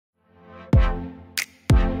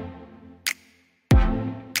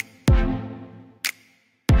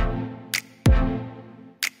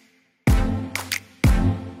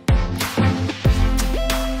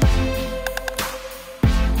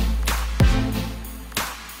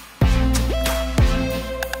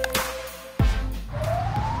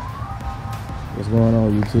going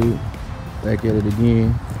on, YouTube? Back at it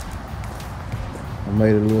again. I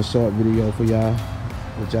made a little short video for y'all,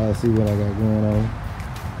 let y'all see what I got going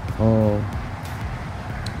on.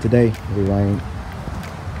 Today it rained.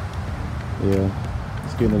 Yeah,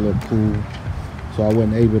 it's getting a little cool, so I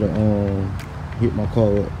wasn't able to hit my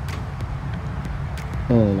car up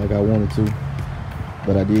like I wanted to,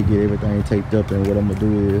 but I did get everything taped up. And what I'm gonna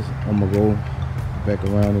do is I'm gonna go back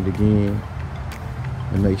around it again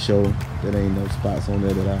and make sure there ain't no spots on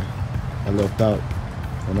there that I left out,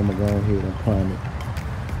 and I'm gonna go ahead and prime it.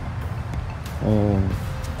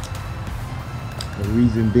 The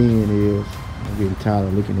reason being is I'm getting tired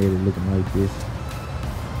of looking at it looking like this.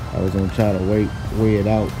 I was gonna try to weigh it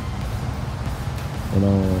out and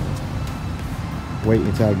wait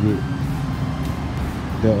until I get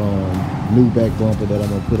the new back bumper that I'm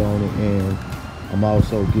gonna put on it, and I'm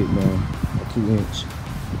also getting a 2-inch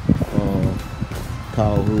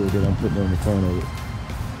cowl hood that I'm putting on the front of it.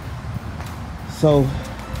 So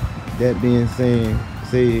that being said,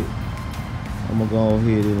 I'm gonna go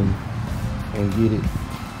ahead and get it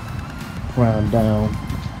primed down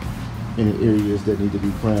in the areas that need to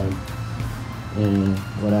be primed. And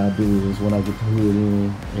what I do is when I get the hood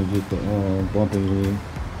in and get the bumper in,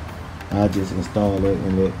 I just install it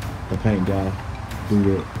and let the paint guy do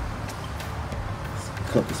that.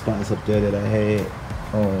 A couple spots up there that I had,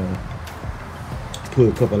 put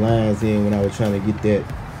a couple lines in when I was trying to get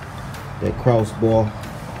that crossbar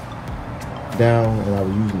down, and I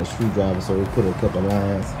was using a screwdriver, so it put a couple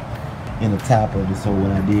lines in the top of it. So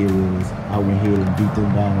what I did was I went ahead and beat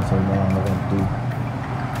them down. So now what I'm gonna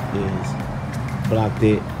do is block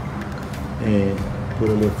that and put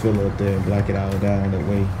a little filler up there and block it all down. That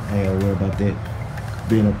way I ain't gotta worry about that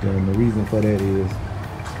being up there. And the reason for that is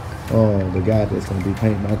the guy that's gonna be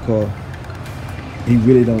painting my car, he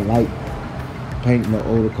really don't like painting the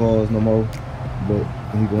older cars no more, but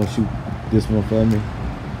he gonna shoot this one for me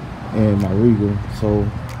and my Regal. So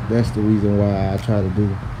that's the reason why I try to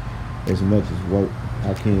do as much as work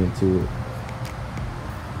I can to it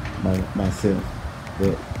myself.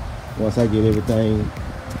 But once I get everything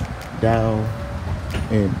down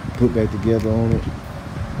and put back together on it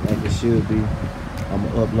like it should be, I'm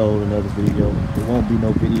gonna upload another video. There won't be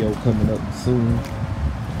no video coming up soon,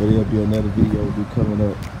 but there'll be another video will be coming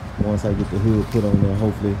up once I get the hood put on there.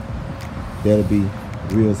 Hopefully that'll be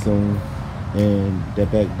real soon, and that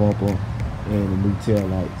back bumper and the new tail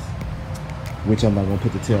lights, which I'm not gonna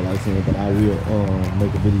put the tail lights in, but I will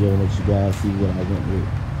make a video and let you guys see what I went with.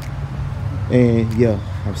 And yeah,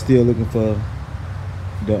 I'm still looking for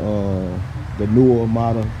the newer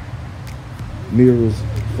model mirrors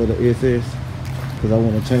for the SS, because I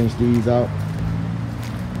want to change these out.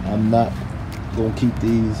 I'm not gonna keep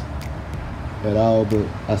these at all, but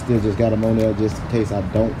I still just got them on there just in case I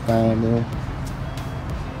don't find them.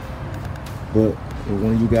 But if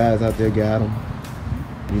one of you guys out there got them,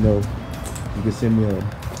 you know, you can send me a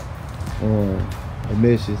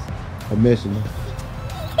message.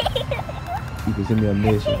 You can send me a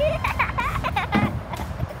message.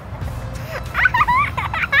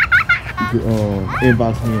 You can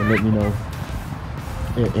inbox me and let me know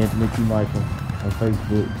at Anthony T. Michael on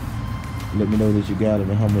Facebook. Let me know that you got it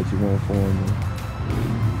and how much you want for them,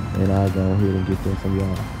 and I'll go ahead and get them from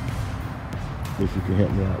y'all if you can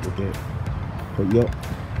help me out with that. But yep,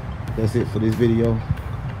 that's it for this video.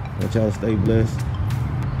 I want y'all to stay blessed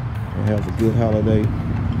and have a good holiday,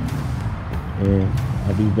 and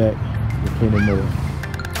I'll be back with plenty more.